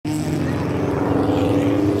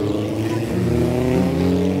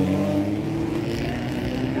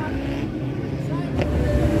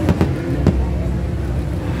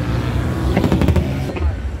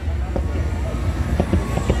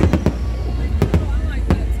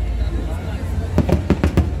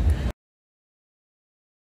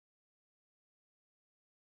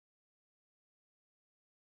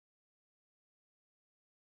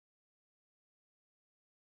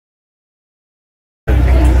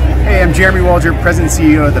Hey, I'm Jeremy Waldrop, President and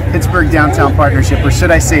CEO of the Pittsburgh Downtown Partnership, or should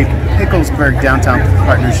I say PICKLESBURGH Downtown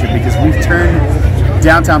Partnership, because we've turned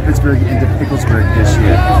downtown Pittsburgh into PICKLESBURGH this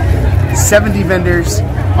year. 70 vendors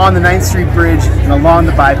on the 9th Street Bridge and along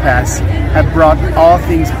the bypass have brought all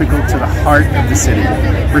things pickle to the heart of the city.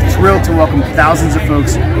 We're thrilled to welcome thousands of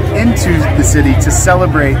folks into the city to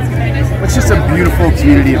celebrate what's just a beautiful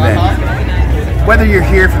community event. Whether you're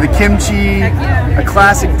here for the kimchi, a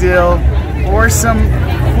classic dill, or some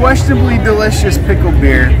questionably delicious pickle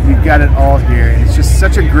beer, we've got it all here. And it's just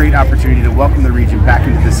such a great opportunity to welcome the region back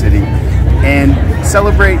into the city and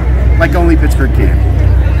celebrate like only Pittsburgh can.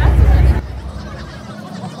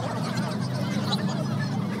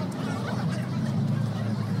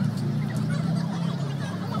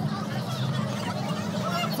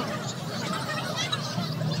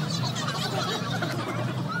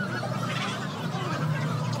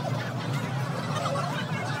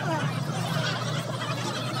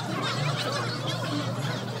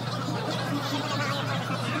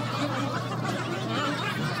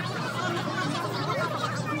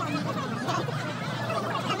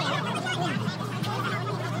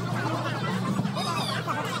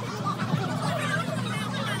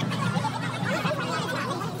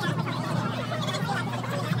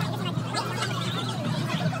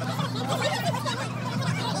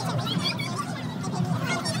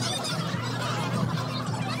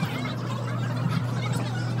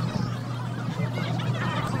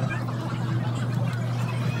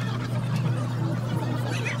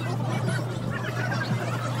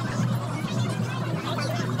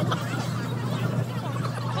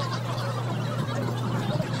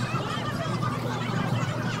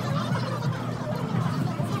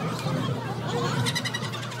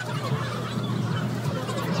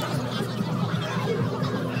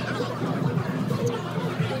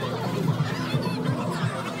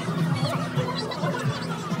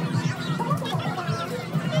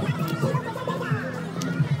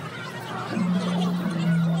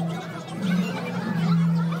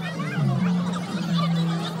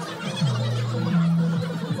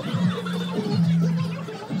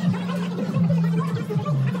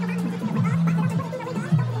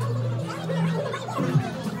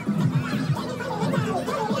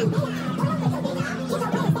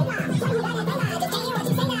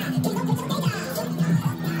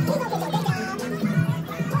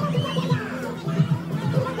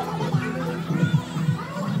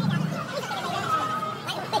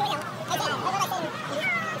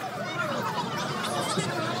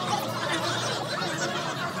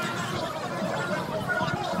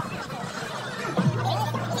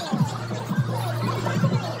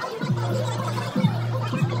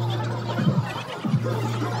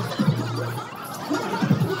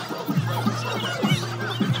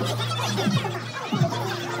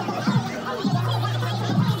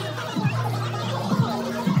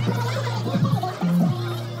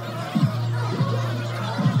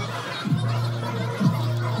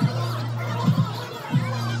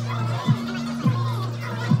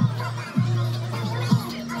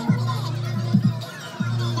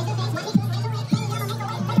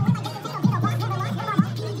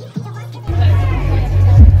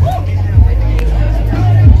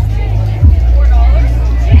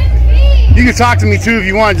 You can talk to me too if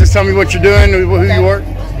you want. Just tell me what you're doing, who you are,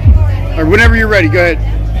 or whenever you're ready. Go ahead.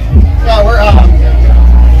 Yeah, we're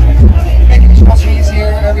making small cheese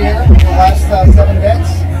here every year for the last 7 events.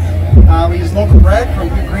 We use local bread from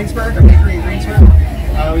Greensburg, a bakery in Greensburg.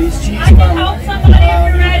 We use cheese from a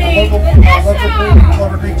local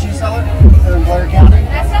Clover Creek cheese seller in Blair County.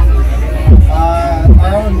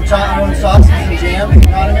 Our own sauces and jams and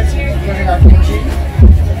condiments, including our kimchi.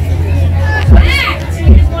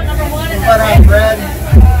 We put on bread,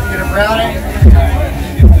 we get a brownie.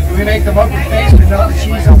 We make them up with paste, we melt the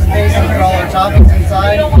cheese on the paste and put all our toppings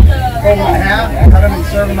inside. Fold them in half, cut them and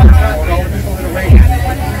serve them up front for all the people that are waiting.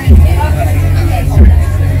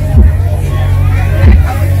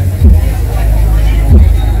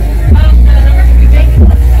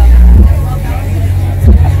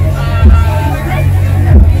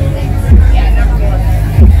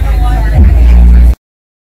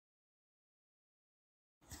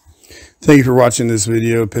 Thank you for watching this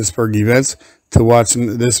video of Pittsburgh Events. To watch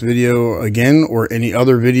this video again or any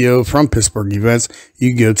other video from Pittsburgh Events,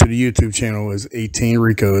 you can go to the YouTube channel as 18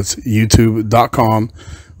 Ricco. It's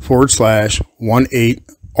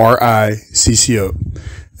youtube.com/18RICCO.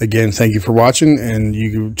 Again, thank you for watching, and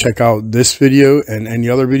you can check out this video and any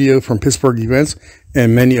other video from Pittsburgh Events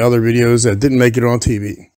and many other videos that didn't make it on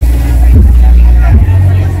TV.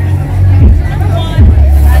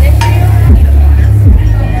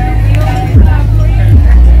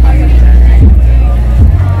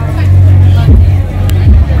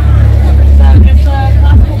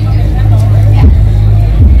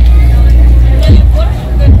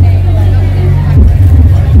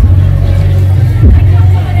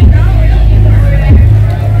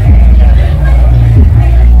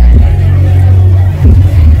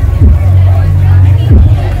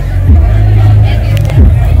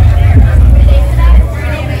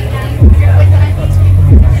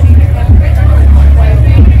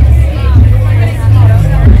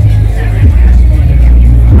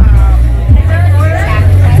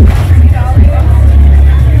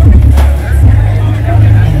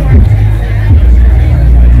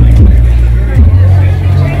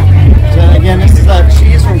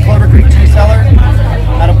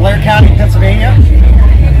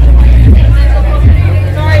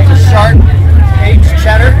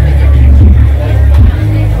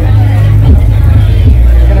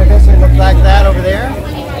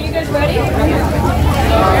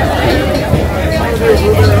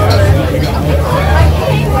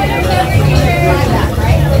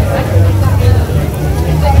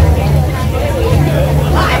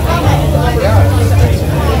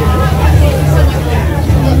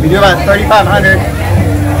 $3,500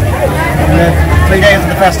 with 3 days of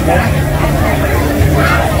the festival.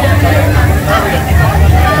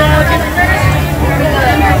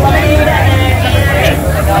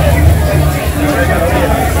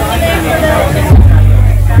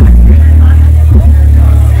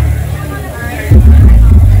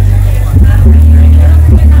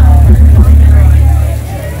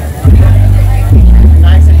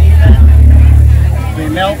 Nice and even. We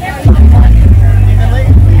melt evenly.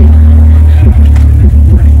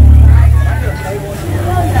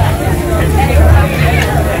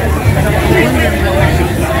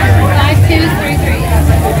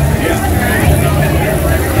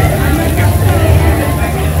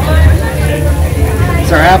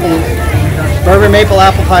 It's our bourbon maple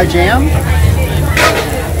apple pie jam.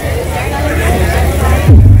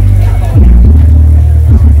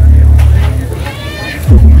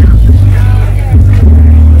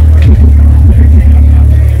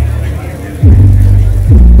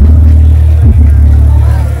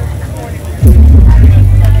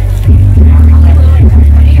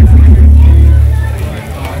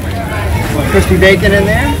 Crispy bacon in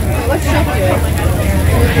there. What's chef doing?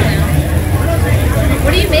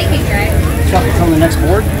 What are you making, Greg? Chocolate's on the next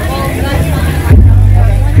board.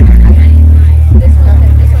 This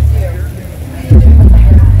one's you.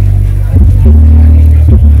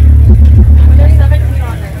 There's 17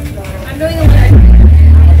 on there. I'm doing a little.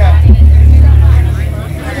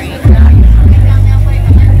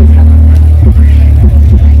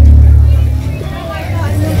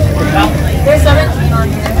 There's 17 on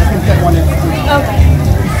here. Get one in. Okay.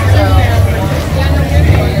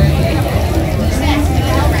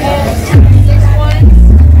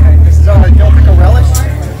 This is our dill pickle relish. Okay.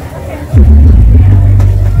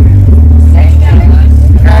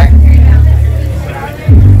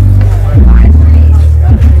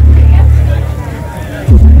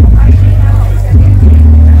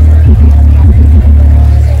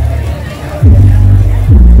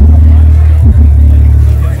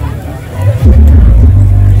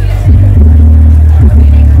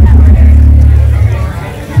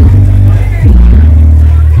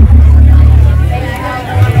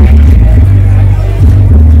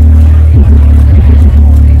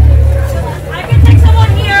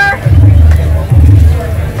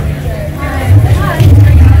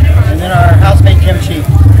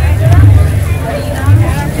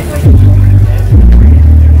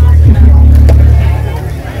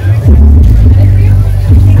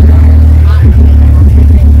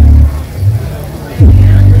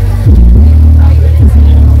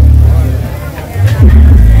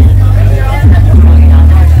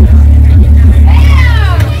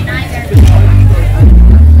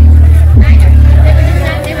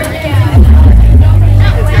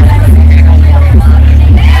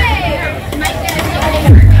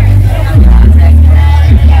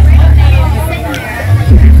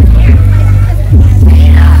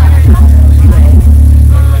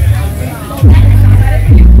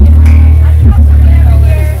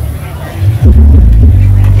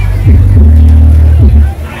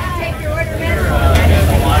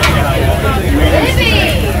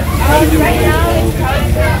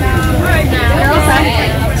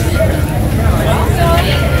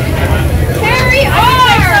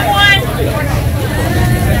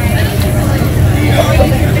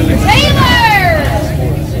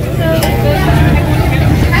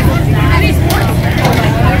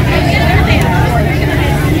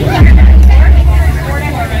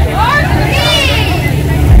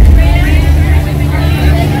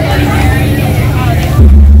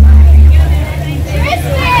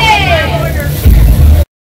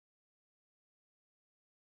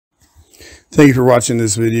 Thank you for watching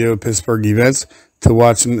this video, Pittsburgh Events. To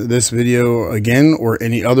watch this video again or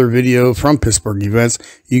any other video from Pittsburgh Events,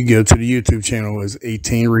 you can go to the YouTube channel as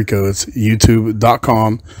 18 Ricco. It's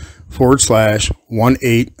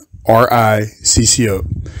youtube.com/18RICCO.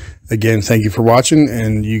 Again, thank you for watching,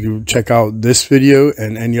 and you can check out this video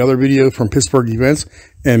and any other video from Pittsburgh Events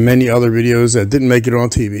and many other videos that didn't make it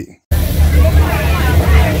on TV.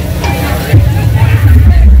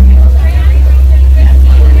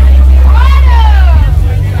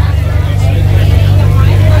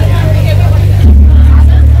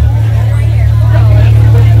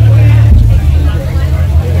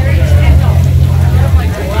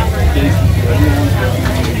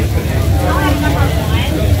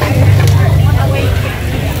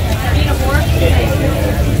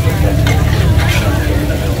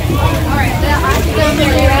 All right,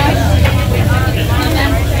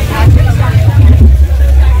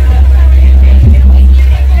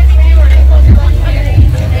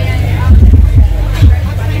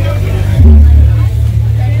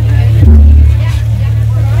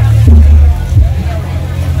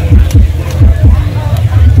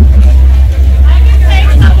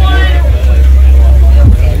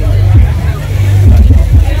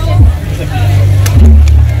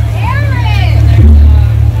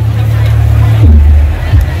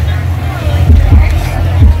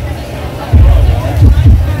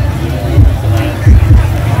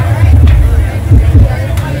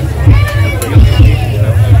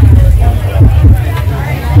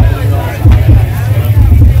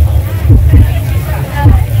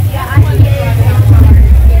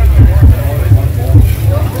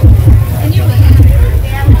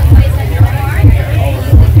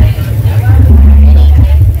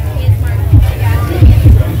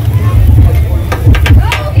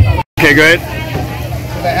 Okay, go ahead.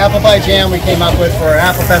 The apple pie jam we came up with for our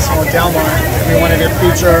Apple Festival in Delmar. We wanted to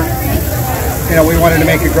feature, we wanted to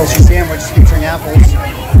make a grilled cheese sandwich featuring apples.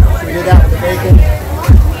 So we did that with the bacon.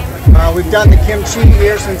 We've done the kimchi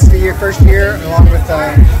here since the first year, along with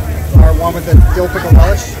our one with the dill pickle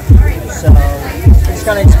relish. So we just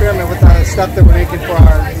kind of experiment with the stuff that we're making for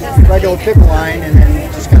our regular pickle line, and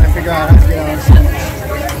then just kind of figure out how to get on a sandwich.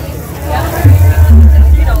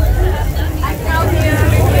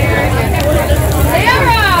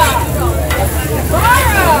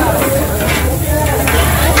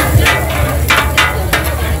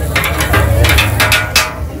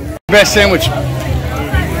 Best sandwich. I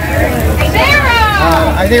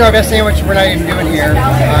think our best sandwich we're not even doing here.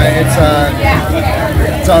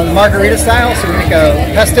 It's on margarita style, so we make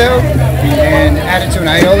a pesto and add it to an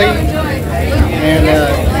aioli and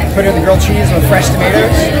put it in the grilled cheese with fresh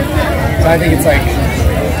tomatoes. So I think it's like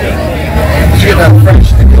you get the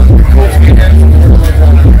fresh, cool tomatoes with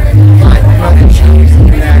hot melted cheese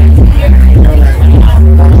and that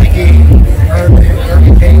garlicky,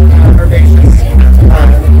 herbaceous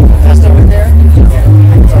pesto in there.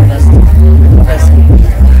 It's our best.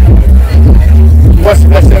 What's the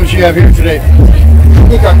best sandwich you have here today? I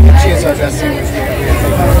think our kimchi is our best sandwich.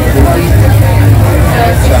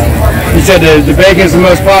 You said the bacon is the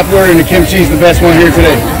most popular and the kimchi is the best one here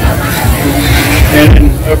today.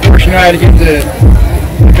 And of course, you know how to get the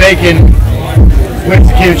bacon with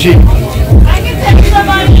the kimchi. I can take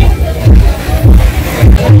somebody.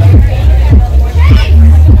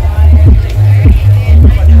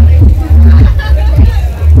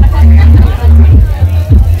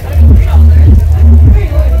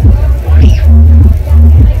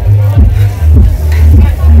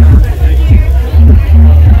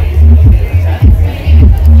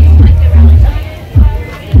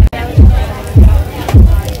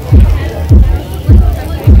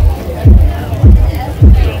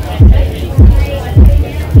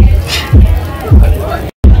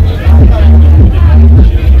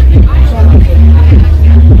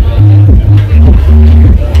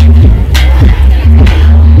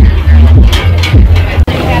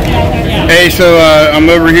 Hey, so I'm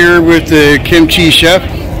over here with the kimchi chef,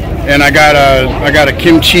 and I got a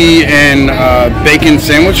kimchi and bacon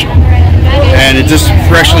sandwich, and it's just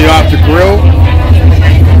freshly off the grill.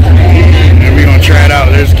 And we're gonna try it out.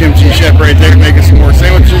 There's the kimchi chef right there making some more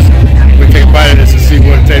sandwiches. We take a bite of this and see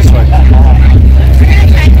what it tastes like.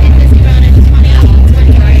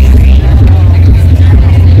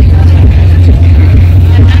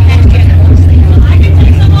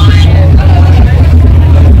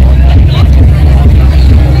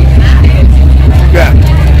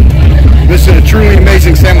 This is a truly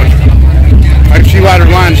amazing sandwich. I can see why the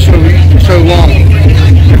line is so long.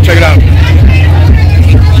 Check it out.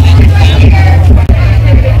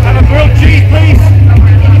 Have a grilled cheese, please.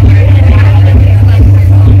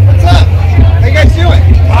 What's up? How you guys doing?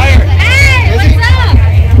 Fire. Hey, what's up?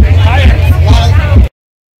 Fire.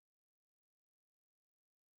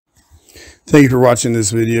 Thank you for watching this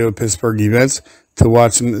video of Pittsburgh Events. To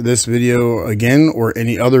watch this video again or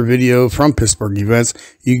any other video from Pittsburgh Events,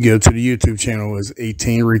 you can go to the YouTube channel as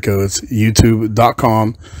 18 Ricco. It's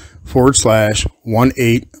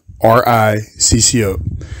youtube.com/18RICCO.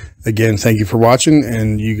 Again, thank you for watching,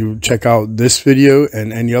 and you can check out this video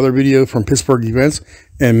and any other video from Pittsburgh Events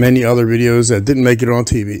and many other videos that didn't make it on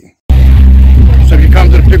TV. So if you come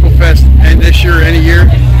to the Pickle Fest and this year or any year,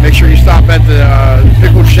 make sure you stop at the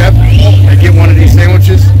Pickle Chef and get one of these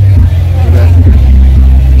sandwiches.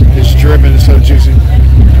 It's dripping, it's so juicy.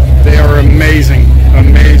 They are amazing,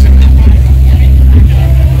 amazing.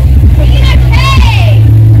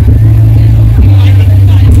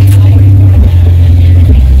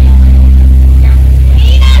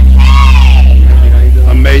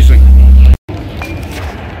 Amazing.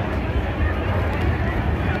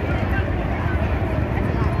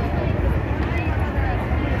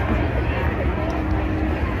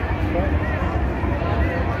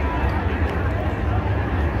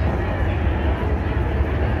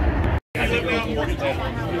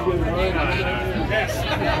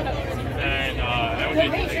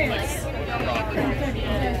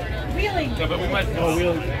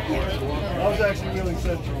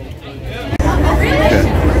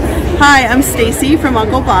 Hi, I'm Stacy from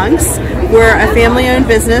Uncle BUNK'S. We're a family-owned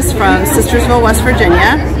business from Sistersville, West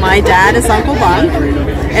Virginia. My dad is Uncle Bunk,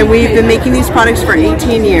 and we've been making these products for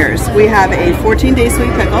 18 years. We have a 14-day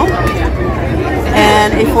sweet pickle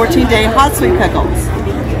and a 14-day hot sweet pickle.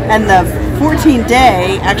 And the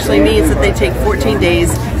 14-day actually means that they take 14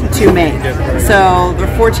 days to make. So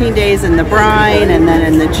they're 14 days in the brine and then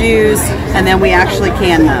in the juice, and then we actually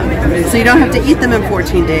can them. So you don't have to eat them in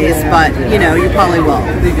 14 days, but you know, you probably will.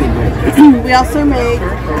 We also make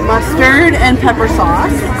mustard and pepper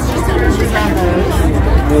sauce.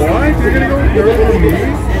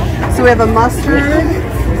 So we have a mustard.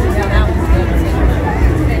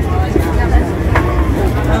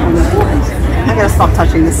 I gotta stop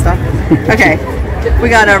touching this stuff. Okay, we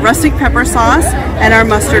got a rustic pepper sauce and our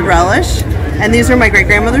mustard relish. And these are my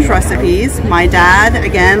great-grandmother's recipes. My dad,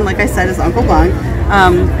 again, like I said, is Uncle Bunk.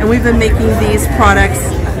 And we've been making these products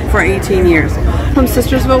for 18 years. From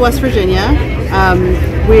Sistersville, West Virginia.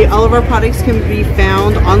 All of our products can be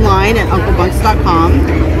found online at UncleBunks.com.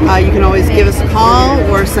 You can always give us a call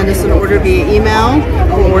or send us an order via email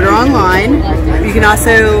or order online. You can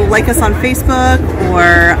also like us on Facebook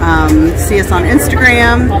or see us on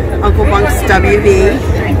Instagram, Uncle Bunks WV,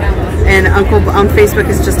 and on Facebook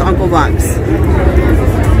is just Uncle Bunks.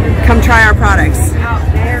 Come try our products.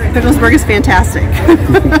 PICKLESBURGH is fantastic.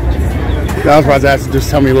 I was about to ask, just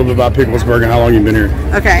tell me a little bit about PICKLESBURGH and how long you've been here.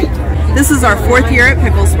 Okay, this is our 4th year at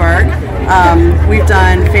PICKLESBURGH. We've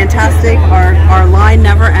done fantastic. Our line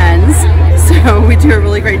never ends, so we do a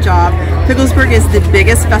really great job. PICKLESBURGH is the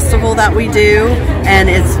biggest festival that we do, and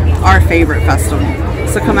it's our favorite festival.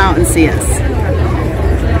 So come out and see us.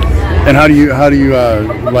 And how do you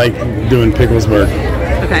like doing PICKLESBURGH?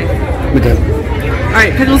 Okay. All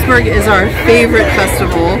right, PICKLESBURGH is our favorite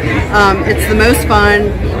festival. It's the most fun.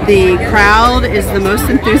 The crowd is the most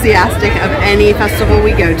enthusiastic of any festival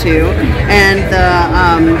we go to, and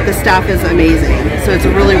the staff is amazing. So it's a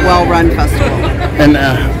really well-run festival. And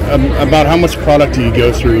about how much product do you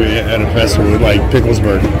go through at a festival like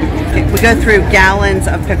PICKLESBURGH? We go through gallons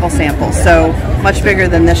of pickle samples, so much bigger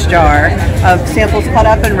than this jar of samples cut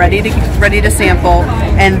up and ready to sample.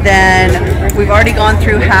 And then we've already gone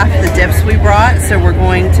through half the dips we brought, so we're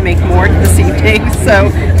going to make more this evening. So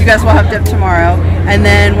you guys will have dip tomorrow. And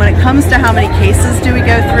then when it comes to how many cases do we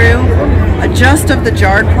go through, just of the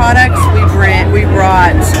jarred products, we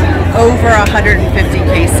brought over 150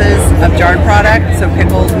 cases of jarred product, so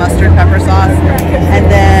pickles, mustard, pepper sauce, and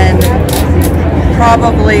then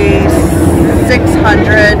probably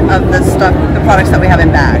 600 of the products that we have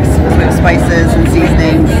in bags. So we have spices and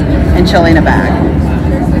seasonings and chili in a bag.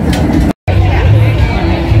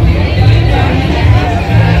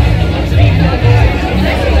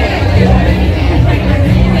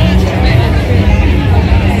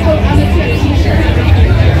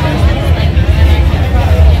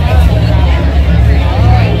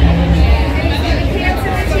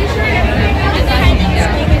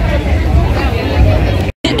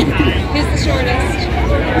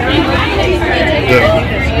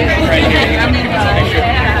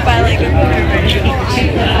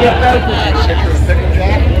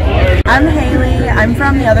 I'm Haley. I'm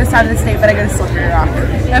from the other side of the state, but I go to Slippery Rock.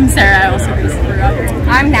 I'm Sarah. I also go to Slippery Rock.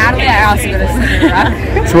 I'm Natalie. I also go to Slippery Rock.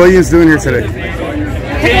 So what are you doing here today?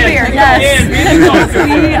 Pickle beer. Yes. Pickles.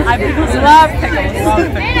 We love pickles.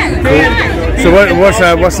 Love pickles. So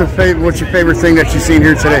what's your favorite thing that you've seen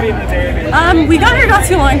here today? We got here not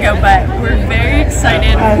too long ago, but we're very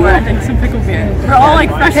excited for, I think, some pickle beer. We're all like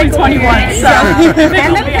freshly 21, so.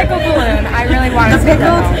 And the pickle balloon. I really want the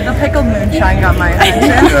pickled moonshine got my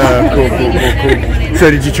attention. Cool. So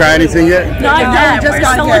did you try anything yet? Not yet. We're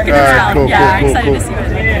still looking around. Cool. Excited to see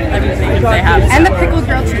what everything they have. And the pickled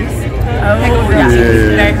grilled cheese. Pickled grilled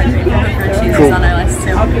cheese. Very hungry. Pickled grilled cheese is on our list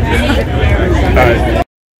too. All right.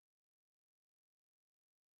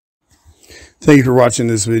 Thank you for watching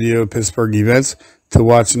this video of Pittsburgh Events. To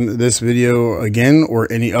watch this video again or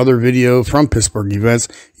any other video from Pittsburgh Events,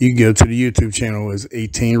 you can go to the YouTube channel. It's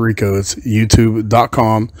 18 Ricco. It's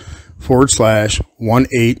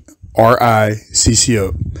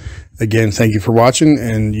youtube.com/18RICCO. Again, thank you for watching,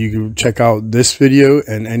 and you can check out this video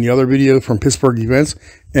and any other video from Pittsburgh Events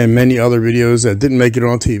and many other videos that didn't make it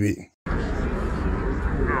on TV.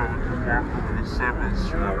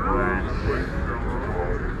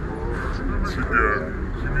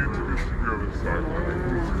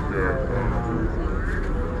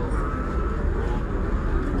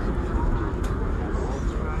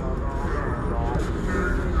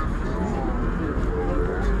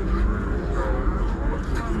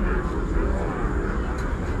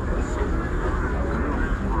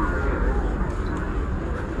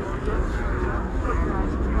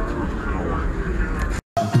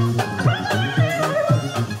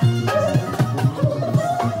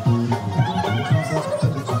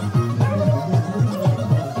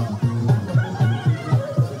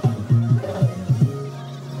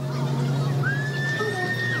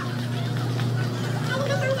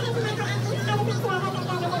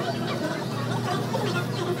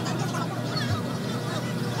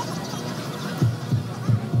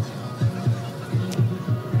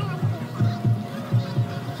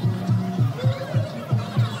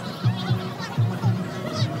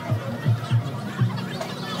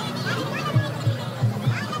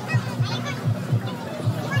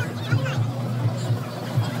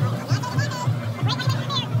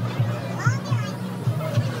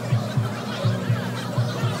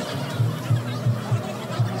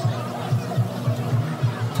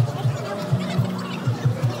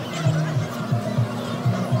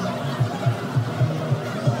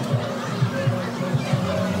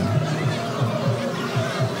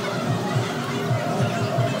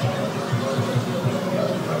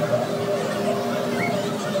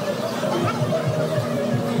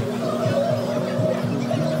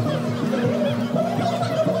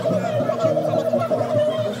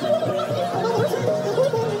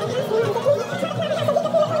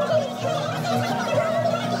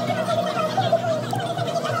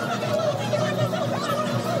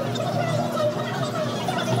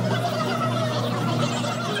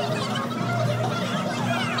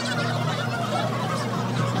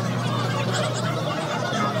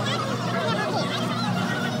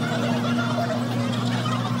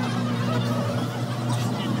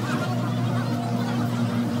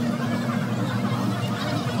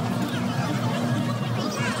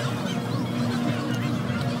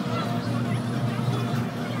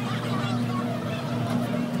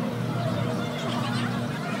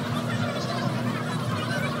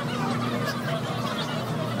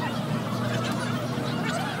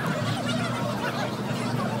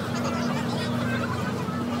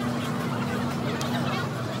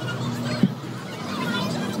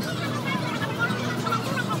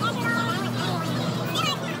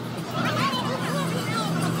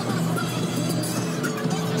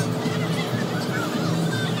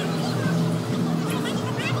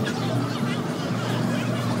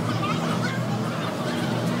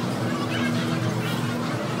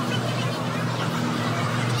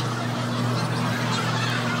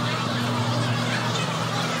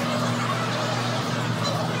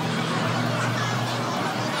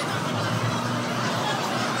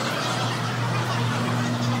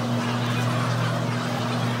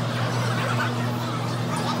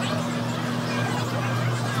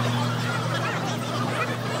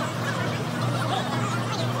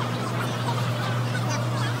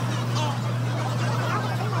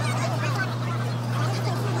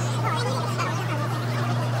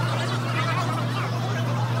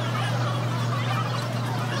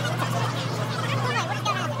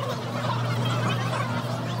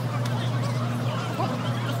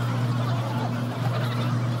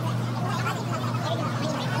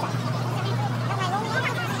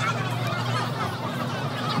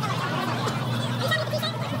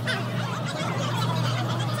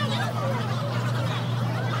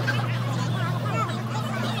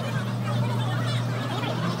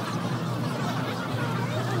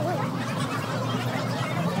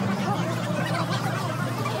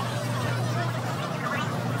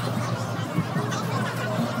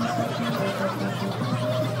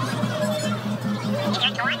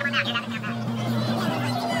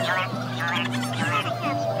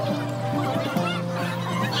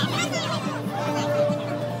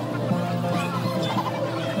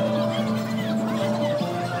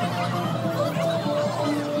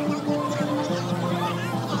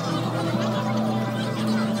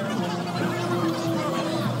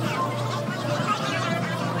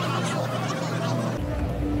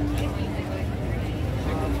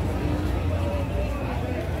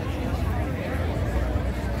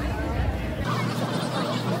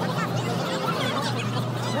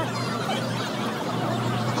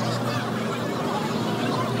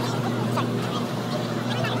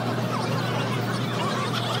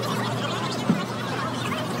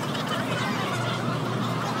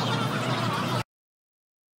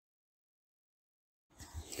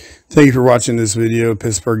 Thank you for watching this video of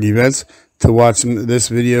Pittsburgh Events. To watch this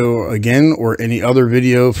video again or any other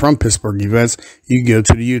video from Pittsburgh Events, you can go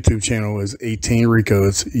to the YouTube channel. It's 18 Ricco.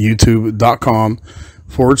 It's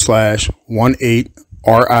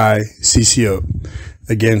youtube.com/18RICCO.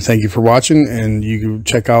 Again, thank you for watching, and you can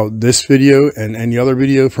check out this video and any other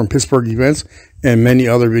video from Pittsburgh Events and many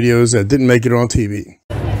other videos that didn't make it on TV.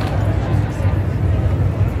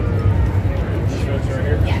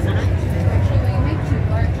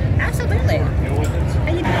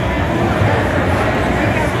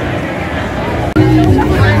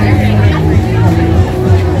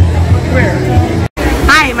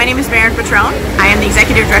 I am the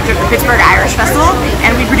Executive Director of the Pittsburgh Irish Festival,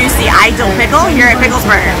 and we produce the Ideal Pickle here at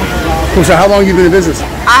PICKLESBURGH. Cool. So how long have you been in business?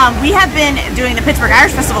 We have been doing the Pittsburgh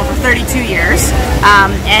Irish Festival for 32 years,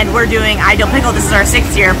 and we're doing Ideal Pickle. This is our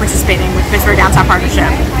 6th year participating with Pittsburgh Downtown Partnership.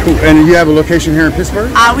 Cool. And you have a location here in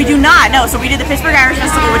Pittsburgh? We do not, no. So we did the Pittsburgh Irish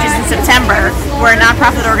Festival, which is in September. We're a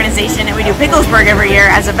nonprofit organization, and we do PICKLESBURGH every year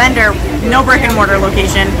as a vendor, no brick and mortar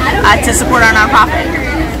location, to support our nonprofit.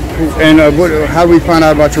 And how do we find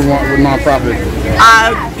out about your nonprofit?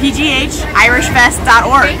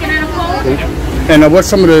 PGHIrishfest.org. And what's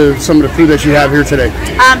some of the food that you have here today?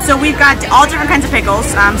 So we've got all different kinds of pickles.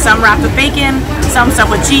 Some wrapped with bacon, some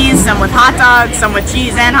stuffed with cheese, some with hot dogs, some with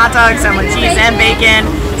cheese and hot dogs, some with cheese and bacon,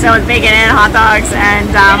 some with bacon and hot dogs,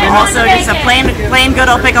 and also just a plain good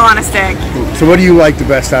old pickle on a stick. So what do you like the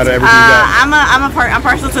best out of everything you got? I'm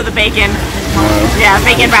partial to the bacon. Yeah,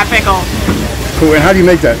 bacon wrapped pickle. Cool. And how do you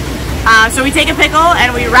make that? So we take a pickle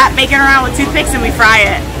and we wrap bacon around with toothpicks and we fry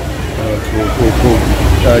it. Cool.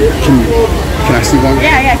 Can I see one?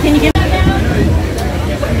 Yeah. Can you give?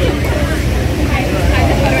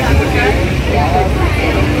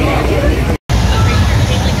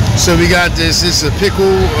 So we got this. This is a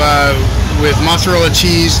pickle with mozzarella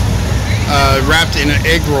cheese wrapped in an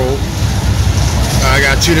egg roll. I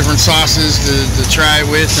got 2 different sauces to try it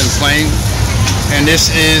with and plain. And this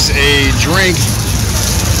is a green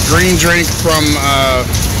drink from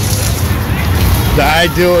the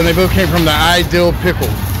Ideal, and they both came from the Ideal Pickle.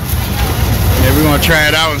 And we're gonna try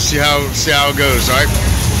it out and see how it goes. All right.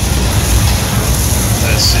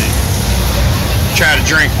 Let's see. Try the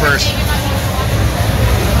drink first.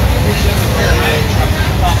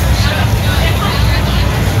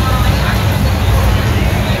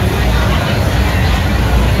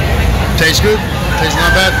 Tastes good. Tastes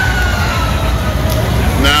not bad.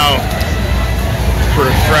 Now for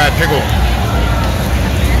the fried pickle.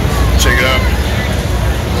 Check it out.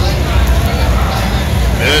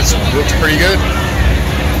 It looks pretty good.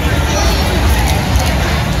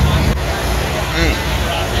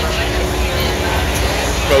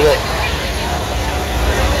 So look,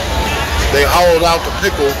 they hollowed out the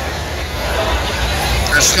pickle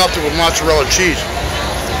and stuffed it with mozzarella cheese.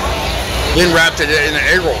 Then wrapped it in an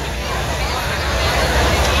egg roll.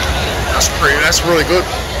 That's really good.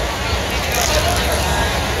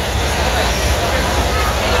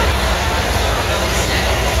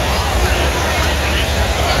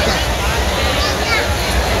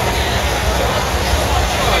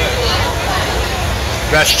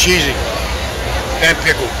 That's cheesy and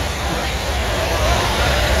pickle.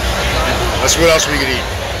 Let's see what else we could eat.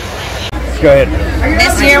 Go ahead.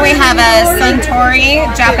 This year we have a Suntory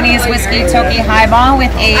Japanese whiskey Toki highball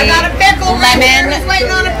with a lemon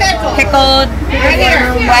pickled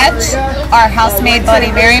wedge, our house-made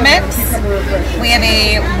Bloody Mary mix. We have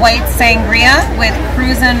a white sangria with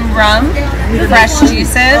cruisin' rum, fresh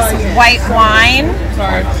juices, white wine.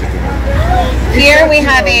 Here we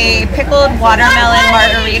have a pickled watermelon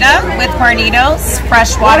margarita with carnitos,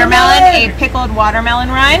 fresh watermelon, a pickled watermelon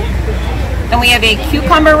rind. And we have a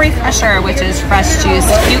cucumber refresher, which is fresh juiced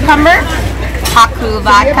cucumber, haku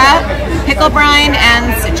vodka, pickle brine,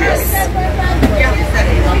 and citrus.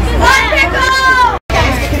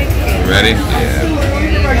 Ready? Yeah.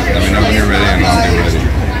 Let me know when you're ready and I'll be ready.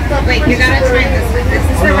 You gotta try this one. This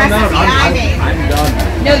is the recipe I made. I'm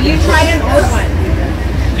done. No, you tried an old one.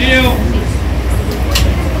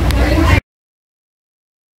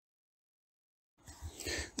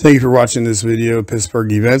 Thank you for watching this video of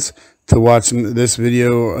Pittsburgh Events. To watch this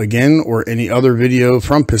video again or any other video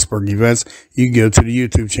from Pittsburgh Events, you can go to the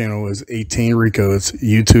YouTube channel. It's 18 Ricco. It's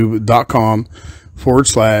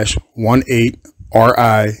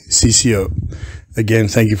youtube.com/18RICCO. Again,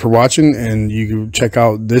 thank you for watching, and you can check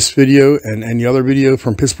out this video and any other video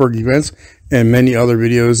from Pittsburgh Events and many other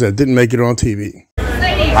videos that didn't make it on TV.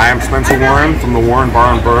 Hi, I'm Spencer Warren from the Warren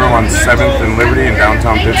Bar and Burrow on 7th and Liberty in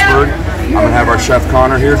downtown Pittsburgh. I'm going to have our chef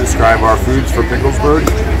Connor here describe our foods for Picklesburgh,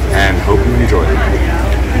 and hope you enjoy it.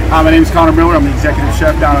 Hi, my name is Connor Miller. I'm the executive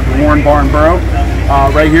chef down at the Warren Bar and Burrow.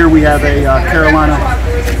 Right here we have a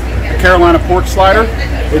Carolina pork slider.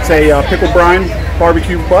 It's a pickle brine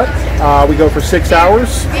barbecue butt. We go for 6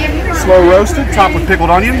 hours, slow roasted, topped with pickled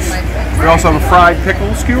onions. We also have a fried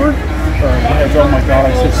pickle skewer. Oh my God,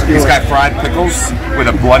 I said skewer. He's got fried pickles with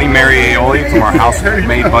a Bloody Mary aioli from our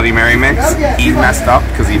house-made Bloody Mary mix. He messed up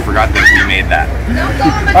because he forgot that we made that.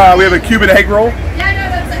 We have a Cuban egg roll.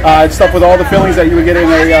 It's stuffed with all the fillings that you would get in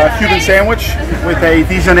a Cuban sandwich with a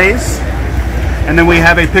Dijonnaise. And then we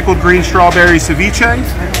have a pickled green strawberry ceviche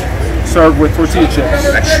served with tortilla chips.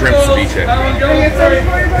 That's shrimp ceviche.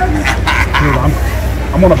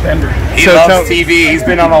 I'm on a bender. He loves TV. He's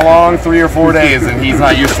been on a long 3 or 4 days, and he's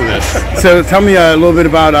not used to this. So tell me a little bit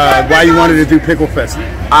about why you wanted to do Pickle Fest.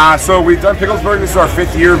 So we've done Picklesburgh. This is our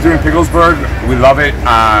 5th year of doing Picklesburgh. We love it.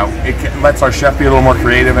 It lets our chef be a little more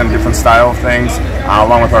creative and different style of things,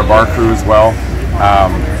 along with our bar crew as well.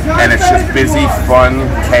 And it's just busy, fun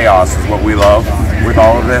chaos is what we love with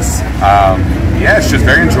all of this. Yeah, it's just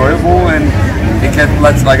very enjoyable, and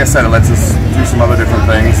like I said, it lets us do some other different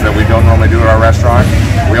things that we don't normally do at our restaurant.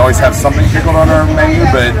 We always have something pickled on our menu,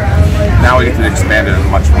 but now we get to expand it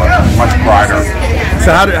much broader. So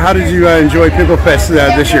how did you enjoy Pickle Fest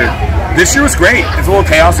this year? This year was great. It's a little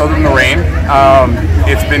chaos other than the rain.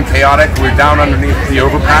 It's been chaotic. We're down underneath the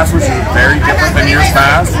overpass, which is very different than years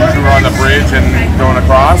past. Usually we're on the bridge and going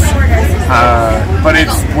across. But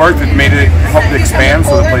it's worked. It made it help to expand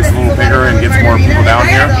so the place is a little bigger and gets more people down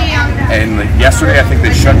here. And yesterday I think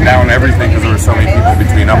they shut down everything because there were so many people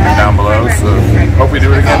between up and down below. So hope we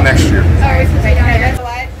do it again next year. You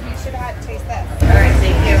should have taste this. All right,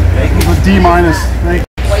 thank you. D-. Thank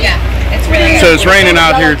you. Well, yeah. So it's raining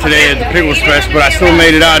out here today at the Pickles Fest, but I still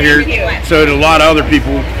made it out here. So did a lot of other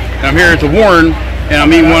people. And I'm here at the Warren, and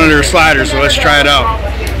I'm eating one of their sliders. So let's try it out.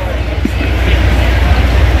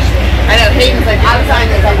 I know, Hayden's like, outside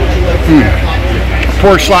the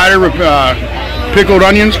Pork slider with pickled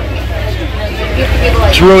onions.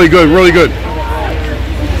 It's really good, really good.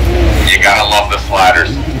 You gotta love the sliders.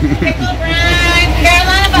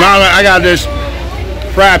 Now I got this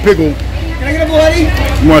fried pickle. Can I get a bloody?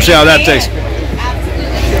 I want to see how that tastes.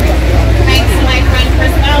 Thanks to my friend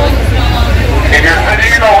Chris Allen. If you're sitting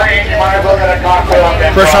in a range, you might as well get a cocktail.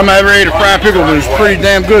 First time I ever ate a fried pickle, but it's pretty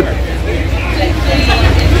damn good.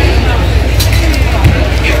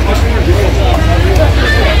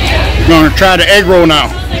 I'm gonna try the egg roll now.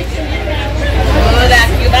 Oh, that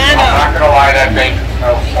Cubano. I'm not gonna lie, that thing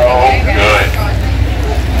smells so good.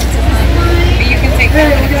 But you can take that.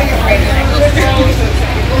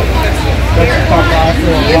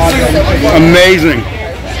 Amazing.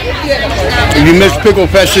 If you missed Pickle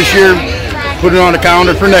Fest this year, put it on the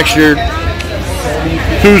calendar for next year.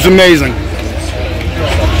 Food's amazing.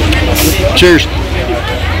 Cheers.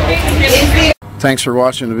 Thanks for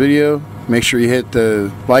watching the video. Make sure you hit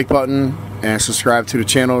the like button and subscribe to the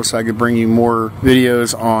channel so I can bring you more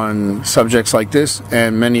videos on subjects like this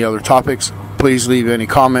and many other topics. Please leave any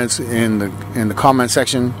comments in the comment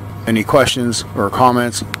section. Any questions or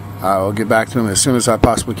comments, I'll get back to them as soon as I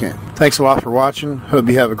possibly can. Thanks a lot for watching. Hope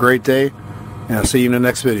you have a great day, and I'll see you in the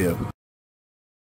next video.